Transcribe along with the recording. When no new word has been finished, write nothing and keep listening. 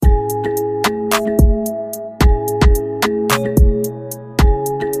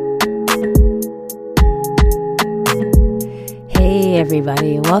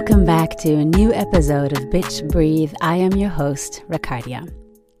Welcome back to a new episode of Bitch Breathe. I am your host, Ricardia.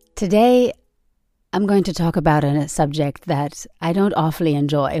 Today, I'm going to talk about a subject that I don't awfully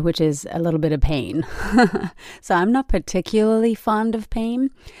enjoy, which is a little bit of pain. So I'm not particularly fond of pain,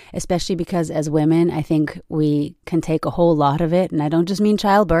 especially because as women, I think we can take a whole lot of it. And I don't just mean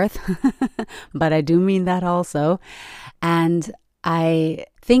childbirth, but I do mean that also. And I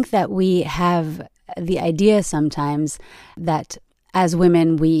think that we have the idea sometimes that as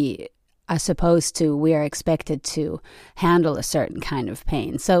women, we are expected to handle a certain kind of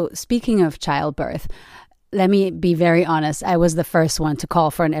pain. So speaking of childbirth, let me be very honest. I was the first one to call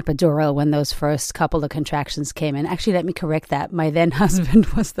for an epidural when those first couple of contractions came in. Actually, let me correct that. My then husband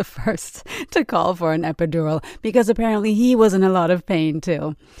was the first to call for an epidural because apparently he was in a lot of pain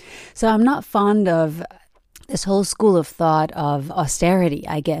too. So I'm not fond of this whole school of thought of austerity,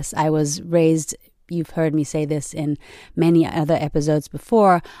 I guess. I was raised, you've heard me say this in many other episodes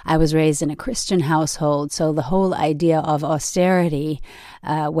before, I was raised in a Christian household. So the whole idea of austerity,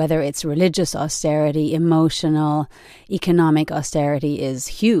 whether it's religious austerity, emotional, economic austerity, is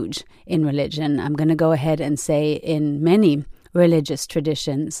huge in religion. I'm going to go ahead and say in many religious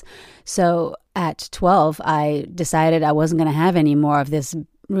traditions. So at 12, I decided I wasn't going to have any more of this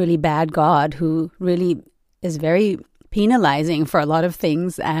really bad God who really is very penalizing for a lot of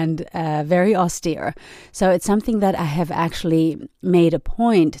things and very austere. So it's something that I have actually made a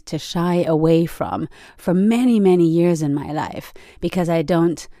point to shy away from for many, many years in my life because I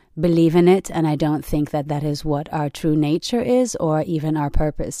don't believe in it and I don't think that that is what our true nature is or even our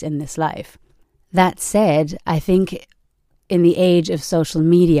purpose in this life. That said, I think in the age of social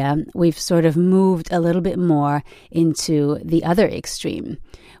media, we've sort of moved a little bit more into the other extreme,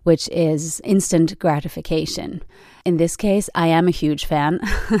 which is instant gratification. In this case, I am a huge fan.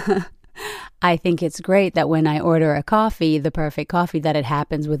 I think it's great that when I order a coffee, the perfect coffee, that it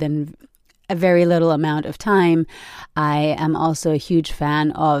happens within a very little amount of time. I am also a huge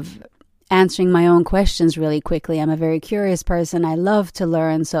fan of answering my own questions really quickly. I'm a very curious person. I love to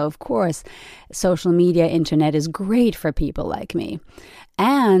learn. So, of course, social media, internet is great for people like me.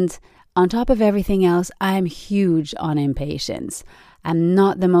 And on top of everything else, I'm huge on impatience. I'm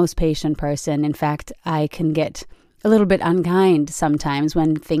not the most patient person. In fact, I can get a little bit unkind sometimes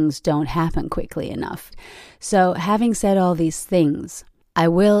when things don't happen quickly enough. So having said all these things, I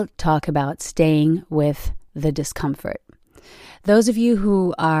will talk about staying with the discomfort. Those of you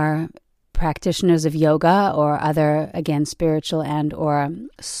who are practitioners of yoga or other, again, spiritual and or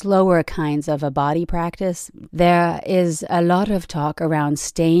slower kinds of a body practice, there is a lot of talk around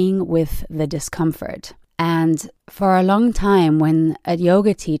staying with the discomfort. And for a long time, when a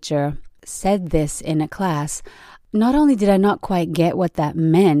yoga teacher said this in a class, not only did I not quite get what that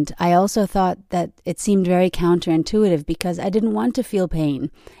meant, I also thought that it seemed very counterintuitive because I didn't want to feel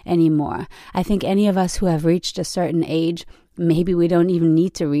pain anymore. I think any of us who have reached a certain age, maybe we don't even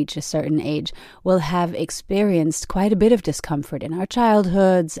need to reach a certain age, will have experienced quite a bit of discomfort in our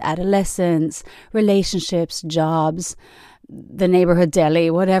childhoods, adolescence, relationships, jobs, the neighborhood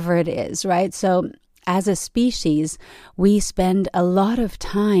deli, whatever it is, right? So as a species, we spend a lot of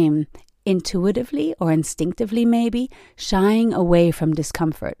time intuitively or instinctively maybe shying away from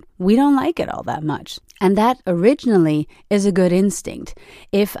discomfort. We don't like it all that much. And that originally is a good instinct.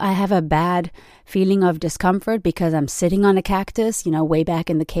 If I have a bad feeling of discomfort because I'm sitting on a cactus, way back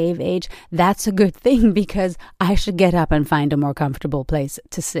in the cave age, that's a good thing because I should get up and find a more comfortable place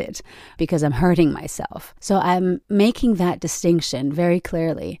to sit because I'm hurting myself. So I'm making that distinction very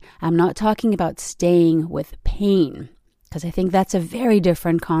clearly. I'm not talking about staying with pain, because I think that's a very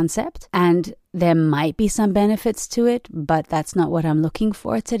different concept and there might be some benefits to it, but that's not what I'm looking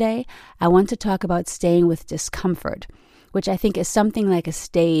for today. I want to talk about staying with discomfort, which I think is something like a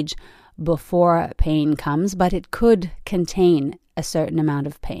stage before pain comes, but it could contain a certain amount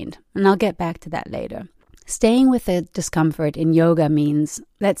of pain. And I'll get back to that later. Staying with the discomfort in yoga means,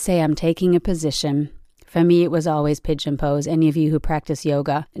 let's say I'm taking a position. For me, it was always pigeon pose. Any of you who practice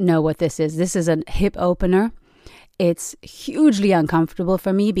yoga know what this is. This is a hip opener. It's hugely uncomfortable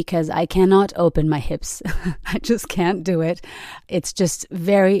for me because I cannot open my hips. I just can't do it. It's just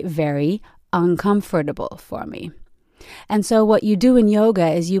very, very uncomfortable for me. And so what you do in yoga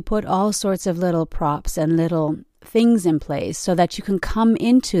is you put all sorts of little props and little things in place so that you can come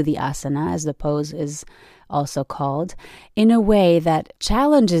into the asana, as the pose is also called, in a way that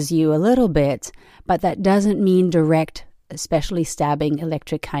challenges you a little bit, but that doesn't mean direct, especially stabbing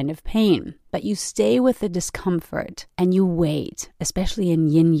electric kind of pain. But you stay with the discomfort and you wait, especially in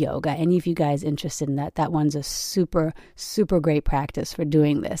yin yoga. Any of you guys interested in that? That one's a super, super great practice for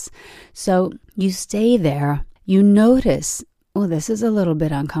doing this. So you stay there, you notice oh, this is a little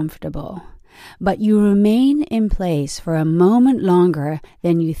bit uncomfortable. But you remain in place for a moment longer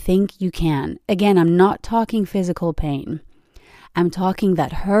than you think you can. Again, I'm not talking physical pain. I'm talking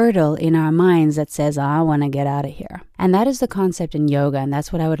that hurdle in our minds that says, I want to get out of here. And that is the concept in yoga, and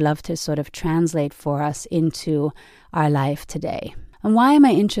that's what I would love to sort of translate for us into our life today. And why am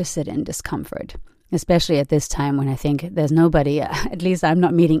I interested in discomfort? Especially at this time when I think there's nobody, at least I'm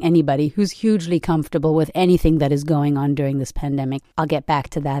not meeting anybody who's hugely comfortable with anything that is going on during this pandemic. I'll get back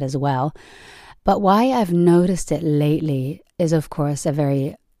to that as well. But why I've noticed it lately is, of course, a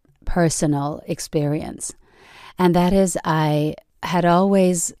very personal experience. And that is, I had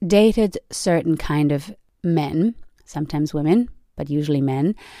always dated certain kind of men, sometimes women, but usually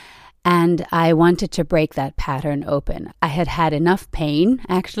men. And I wanted to break that pattern open. I had had enough pain,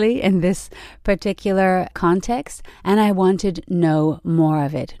 actually, in this particular context, and I wanted no more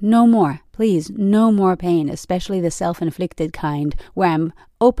of it. No more, please, no more pain, especially the self-inflicted kind where I'm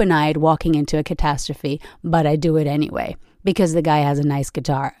open-eyed walking into a catastrophe, but I do it anyway because the guy has a nice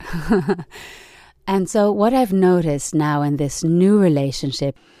guitar. And so what I've noticed now in this new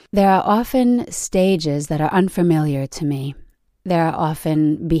relationship, there are often stages that are unfamiliar to me. There are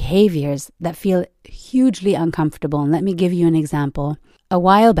often behaviors that feel hugely uncomfortable. And let me give you an example. A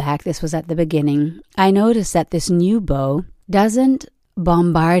while back, this was at the beginning, I noticed that this new beau doesn't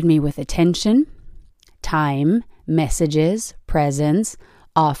bombard me with attention, time, messages, presents,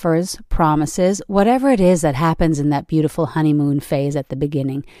 offers, promises, whatever it is that happens in that beautiful honeymoon phase at the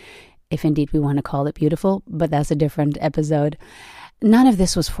beginning. If indeed we want to call it beautiful, but that's a different episode. None of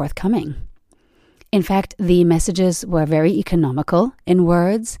this was forthcoming. In fact, the messages were very economical in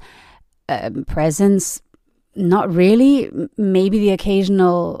words, presents, not really, maybe the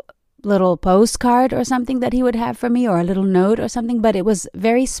occasional little postcard or something that he would have for me, or a little note or something, but it was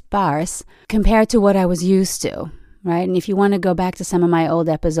very sparse compared to what I was used to, right? And if you want to go back to some of my old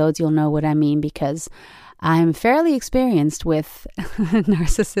episodes, you'll know what I mean, because I'm fairly experienced with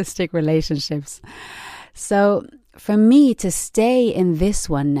narcissistic relationships. So for me to stay in this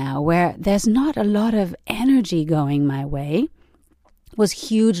one now, where there's not a lot of energy going my way, was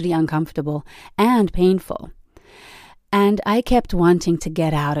hugely uncomfortable and painful. And I kept wanting to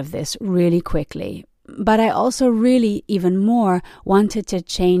get out of this really quickly. But I also really, even more, wanted to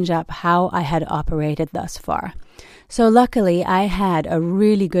change up how I had operated thus far. So luckily, I had a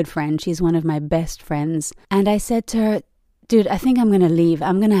really good friend. She's one of my best friends. And I said to her, dude, I think I'm going to leave.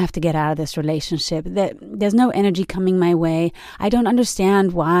 I'm going to have to get out of this relationship. There's no energy coming my way. I don't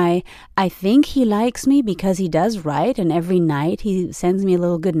understand why. I think he likes me because he does write, and every night he sends me a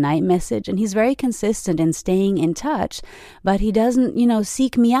little good night message, and he's very consistent in staying in touch, but he doesn't,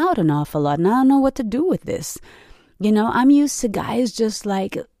 seek me out an awful lot, and I don't know what to do with this. I'm used to guys just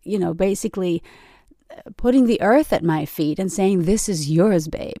like, basically putting the earth at my feet and saying, this is yours,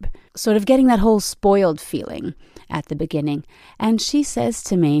 babe. Sort of getting that whole spoiled feeling at the beginning. And she says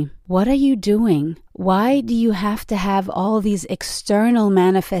to me, what are you doing? Why do you have to have all these external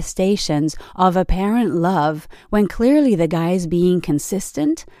manifestations of apparent love when clearly the guy's being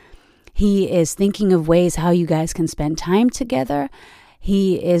consistent? He is thinking of ways how you guys can spend time together.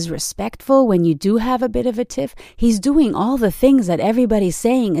 He is respectful when you do have a bit of a tiff. He's doing all the things that everybody's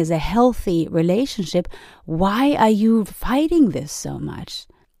saying is a healthy relationship. Why are you fighting this so much?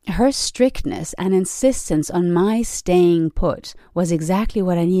 Her strictness and insistence on my staying put was exactly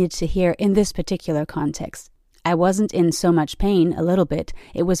what I needed to hear in this particular context. I wasn't in so much pain, a little bit.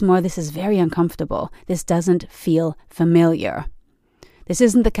 It was more, this is very uncomfortable. This doesn't feel familiar. This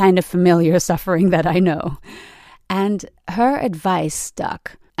isn't the kind of familiar suffering that I know. And her advice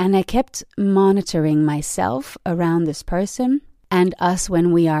stuck. And I kept monitoring myself around this person and us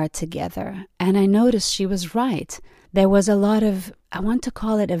when we are together. And I noticed she was right. There was a lot of, I want to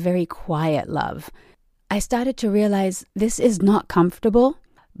call it a very quiet love. I started to realize this is not comfortable,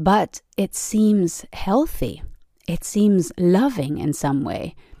 but it seems healthy. It seems loving in some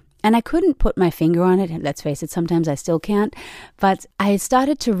way. And I couldn't put my finger on it. Let's face it, sometimes I still can't. But I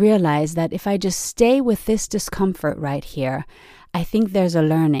started to realize that if I just stay with this discomfort right here, I think there's a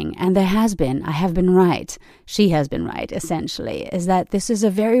learning. And there has been. I have been right. She has been right, essentially. Is that this is a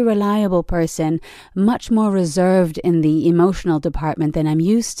very reliable person, much more reserved in the emotional department than I'm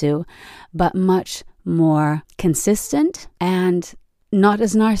used to, but much more consistent and not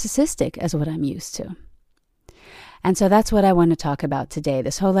as narcissistic as what I'm used to. And so that's what I want to talk about today,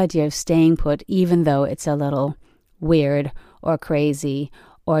 this whole idea of staying put, even though it's a little weird or crazy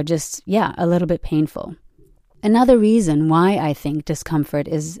or just, a little bit painful. Another reason why I think discomfort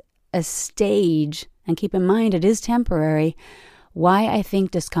is a stage, and keep in mind it is temporary, why I think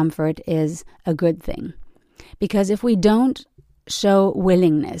discomfort is a good thing. Because if we don't show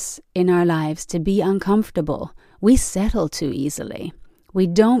willingness in our lives to be uncomfortable, we settle too easily. We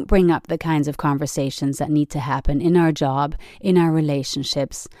don't bring up the kinds of conversations that need to happen in our job, in our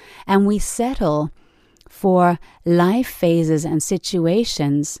relationships, and we settle for life phases and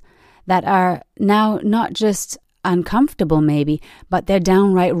situations that are now not just uncomfortable maybe, but they're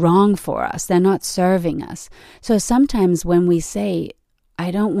downright wrong for us. They're not serving us. So sometimes when we say,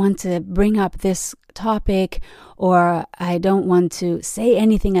 I don't want to bring up this topic, or I don't want to say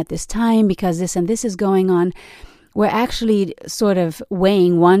anything at this time because this and this is going on, we're actually sort of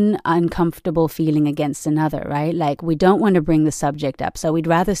weighing one uncomfortable feeling against another, right? Like we don't want to bring the subject up. So we'd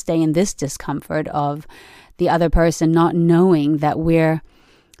rather stay in this discomfort of the other person not knowing that we're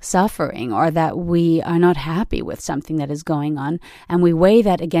suffering or that we are not happy with something that is going on. And we weigh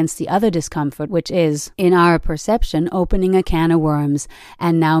that against the other discomfort, which is, in our perception, opening a can of worms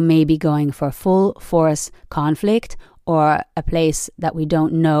and now maybe going for full force conflict or a place that we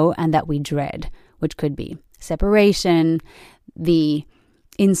don't know and that we dread, which could be separation, the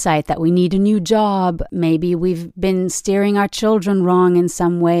insight that we need a new job. Maybe we've been steering our children wrong in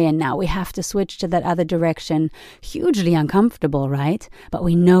some way and now we have to switch to that other direction. Hugely uncomfortable, right? But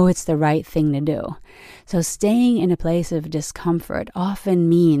we know it's the right thing to do. So staying in a place of discomfort often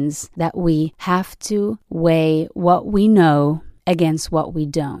means that we have to weigh what we know against what we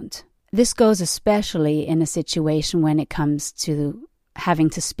don't. This goes especially in a situation when it comes to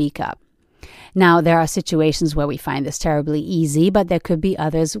having to speak up. Now, there are situations where we find this terribly easy, but there could be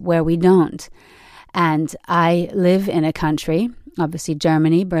others where we don't. And I live in a country, obviously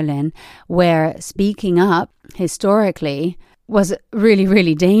Germany, Berlin, where speaking up historically was really,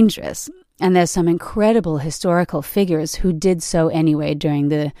 really dangerous. And there's some incredible historical figures who did so anyway during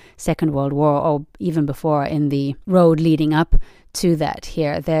the Second World War or even before in the road leading up to that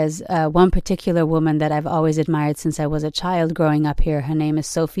here. There's one particular woman that I've always admired since I was a child growing up here. Her name is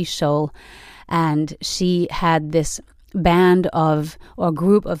Sophie Scholl. And she had this band of or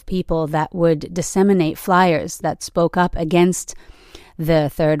group of people that would disseminate flyers that spoke up against the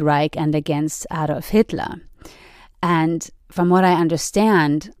Third Reich and against Adolf Hitler. And from what I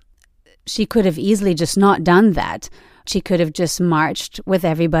understand, she could have easily just not done that. She could have just marched with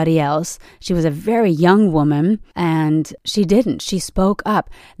everybody else. She was a very young woman and she didn't. She spoke up.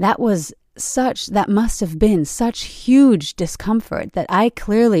 That must have been such huge discomfort that I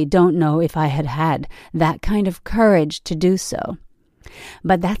clearly don't know if I had had that kind of courage to do so.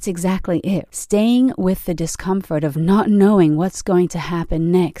 But that's exactly it. Staying with the discomfort of not knowing what's going to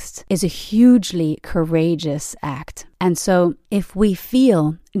happen next is a hugely courageous act. And so if we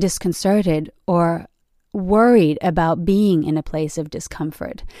feel disconcerted or worried about being in a place of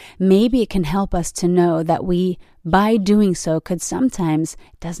discomfort, maybe it can help us to know that we, by doing so, could sometimes,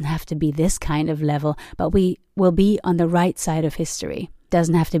 it doesn't have to be this kind of level, but we will be on the right side of history. It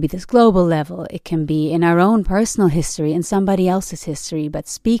doesn't have to be this global level. It can be in our own personal history, in somebody else's history, but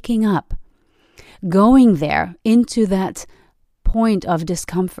speaking up, going there into that point of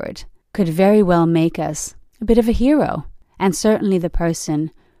discomfort could very well make us a bit of a hero, and certainly the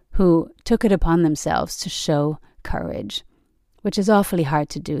person who took it upon themselves to show courage, which is awfully hard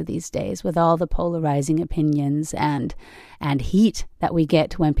to do these days with all the polarizing opinions and heat that we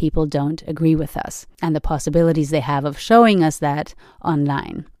get when people don't agree with us and the possibilities they have of showing us that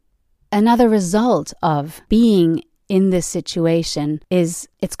online. Another result of being in this situation is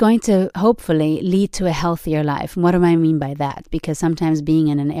it's going to hopefully lead to a healthier life. And what do I mean by that? Because sometimes being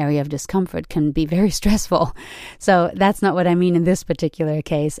in an area of discomfort can be very stressful. So that's not what I mean in this particular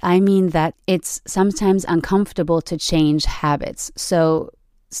case. I mean that it's sometimes uncomfortable to change habits. So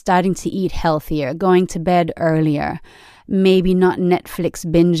starting to eat healthier, going to bed earlier, maybe not Netflix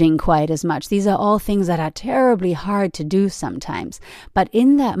binging quite as much. These are all things that are terribly hard to do sometimes. But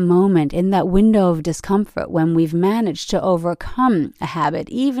in that moment, in that window of discomfort, when we've managed to overcome a habit,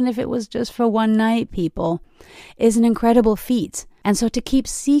 even if it was just for one night, people, is an incredible feat. And so to keep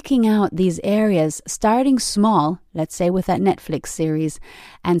seeking out these areas, starting small, let's say with that Netflix series,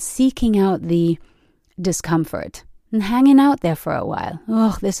 and seeking out the discomfort and hanging out there for a while.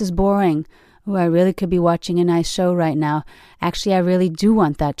 Oh, this is boring. Oh, I really could be watching a nice show right now. Actually, I really do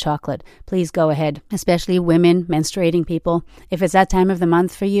want that chocolate. Please go ahead. Especially women, menstruating people. If it's that time of the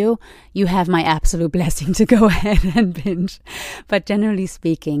month for you, you have my absolute blessing to go ahead and binge. But generally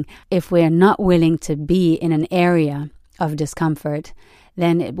speaking, if we're not willing to be in an area of discomfort,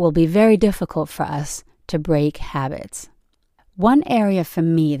 then it will be very difficult for us to break habits. One area for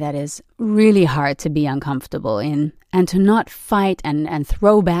me that is really hard to be uncomfortable in and to not fight and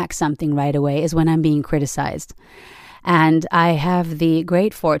throw back something right away is when I'm being criticized. And I have the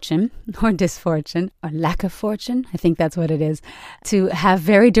great fortune, or disfortune, or lack of fortune, I think that's what it is, to have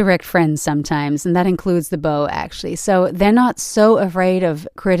very direct friends sometimes, and that includes the beau, actually. So they're not so afraid of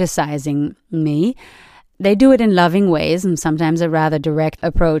criticizing me. They do it in loving ways, and sometimes a rather direct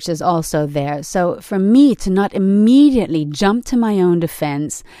approach is also there. So for me to not immediately jump to my own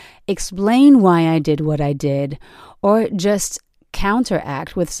defense, explain why I did what I did, or just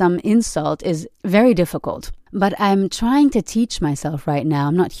counteract with some insult is very difficult. But I'm trying to teach myself right now,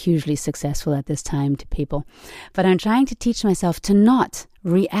 I'm not hugely successful at this time to people, but I'm trying to teach myself to not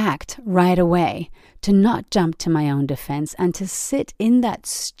react right away, to not jump to my own defense, and to sit in that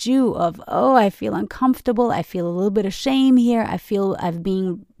stew of, oh, I feel uncomfortable, I feel a little bit of shame here, I feel I've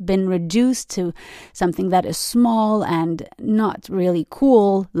been reduced to something that is small and not really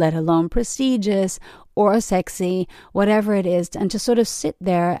cool, let alone prestigious or sexy, whatever it is, and to sort of sit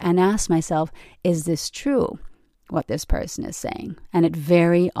there and ask myself, is this true, what this person is saying? And it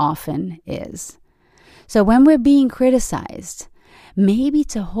very often is. So when we're being criticized, maybe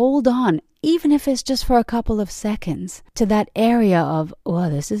to hold on, even if it's just for a couple of seconds, to that area of, oh,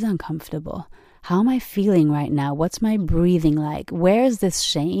 this is uncomfortable. How am I feeling right now? What's my breathing like? Where is this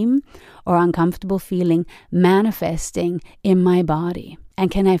shame or uncomfortable feeling manifesting in my body?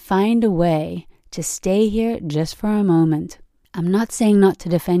 And can I find a way to stay here just for a moment? I'm not saying not to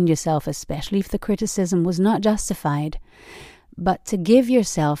defend yourself, especially if the criticism was not justified, but to give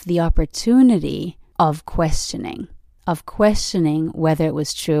yourself the opportunity of questioning whether it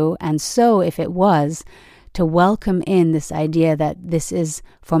was true, and so if it was, to welcome in this idea that this is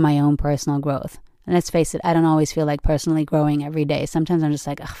for my own personal growth. And let's face it, I don't always feel like personally growing every day. Sometimes I'm just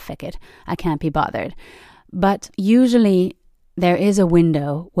like, oh, fuck it, I can't be bothered. But usually there is a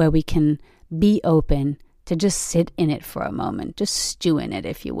window where we can be open to just sit in it for a moment, just stew in it,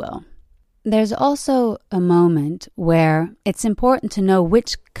 if you will. There's also a moment where it's important to know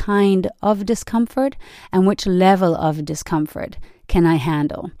which kind of discomfort and which level of discomfort can I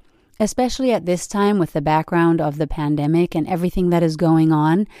handle. Especially at this time with the background of the pandemic and everything that is going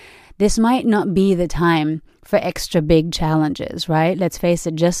on, this might not be the time for extra big challenges, right? Let's face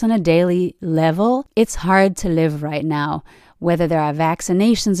it, just on a daily level, it's hard to live right now. Whether there are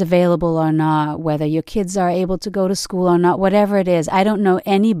vaccinations available or not, whether your kids are able to go to school or not, whatever it is, I don't know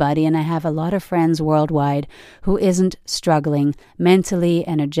anybody, and I have a lot of friends worldwide, who isn't struggling mentally,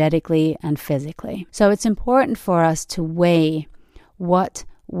 energetically, and physically. So it's important for us to weigh what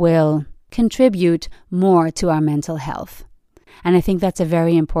will contribute more to our mental health. And I think that's a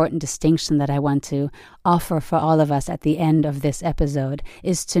very important distinction that I want to offer for all of us at the end of this episode,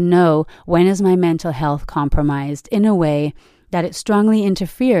 is to know when is my mental health compromised in a way that it strongly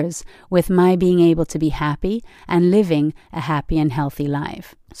interferes with my being able to be happy and living a happy and healthy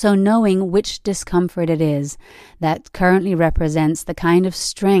life. So knowing which discomfort it is that currently represents the kind of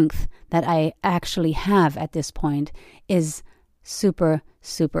strength that I actually have at this point is super,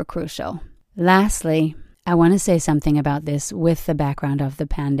 super crucial. Lastly, I want to say something about this with the background of the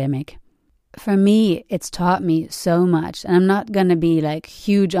pandemic. For me, it's taught me so much, and I'm not going to be like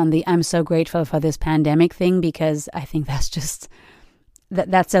huge on the I'm so grateful for this pandemic thing, because I think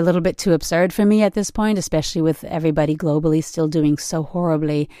that's a little bit too absurd for me at this point, especially with everybody globally still doing so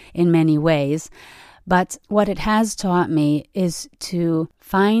horribly in many ways. But what it has taught me is to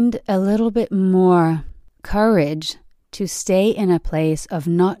find a little bit more courage to stay in a place of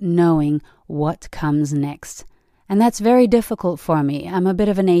not knowing what comes next. And that's very difficult for me. I'm a bit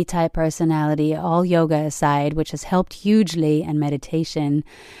of an A-type personality, all yoga aside, which has helped hugely, and meditation.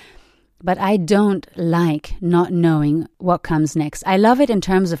 But I don't like not knowing what comes next. I love it in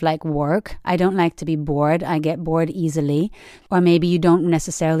terms of like work. I don't like to be bored. I get bored easily. Or maybe you don't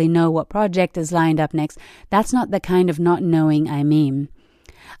necessarily know what project is lined up next. That's not the kind of not knowing I mean.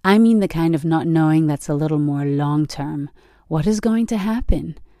 I mean the kind of not knowing that's a little more long-term. What is going to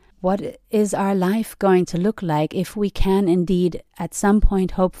happen? What is our life going to look like if we can indeed, at some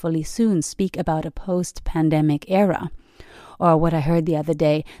point, hopefully soon, speak about a post-pandemic era? Or what I heard the other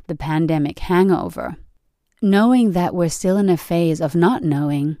day, the pandemic hangover. Knowing that we're still in a phase of not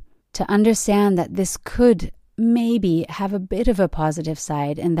knowing, to understand that this could maybe have a bit of a positive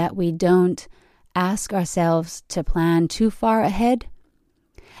side, and that we don't ask ourselves to plan too far ahead,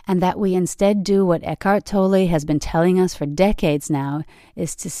 and that we instead do what Eckhart Tolle has been telling us for decades now,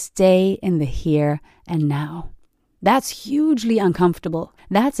 is to stay in the here and now. That's hugely uncomfortable.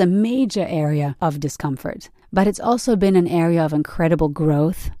 That's a major area of discomfort. But it's also been an area of incredible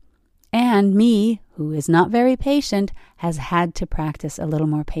growth. And me, who is not very patient, has had to practice a little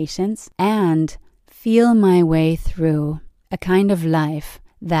more patience and feel my way through a kind of life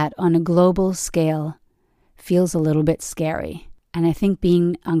that on a global scale feels a little bit scary. And I think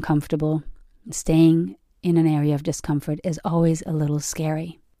being uncomfortable, staying in an area of discomfort is always a little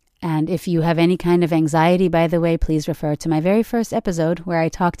scary. And if you have any kind of anxiety, by the way, please refer to my very first episode where I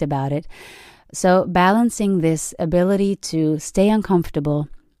talked about it. So balancing this ability to stay uncomfortable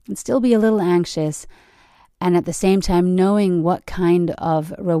and still be a little anxious, and at the same time knowing what kind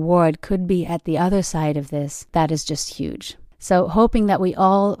of reward could be at the other side of this, that is just huge. So hoping that we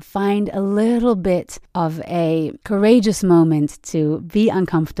all find a little bit of a courageous moment to be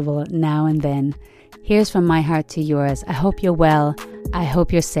uncomfortable now and then. Here's from my heart to yours. I hope you're well. I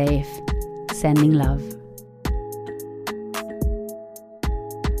hope you're safe. Sending love.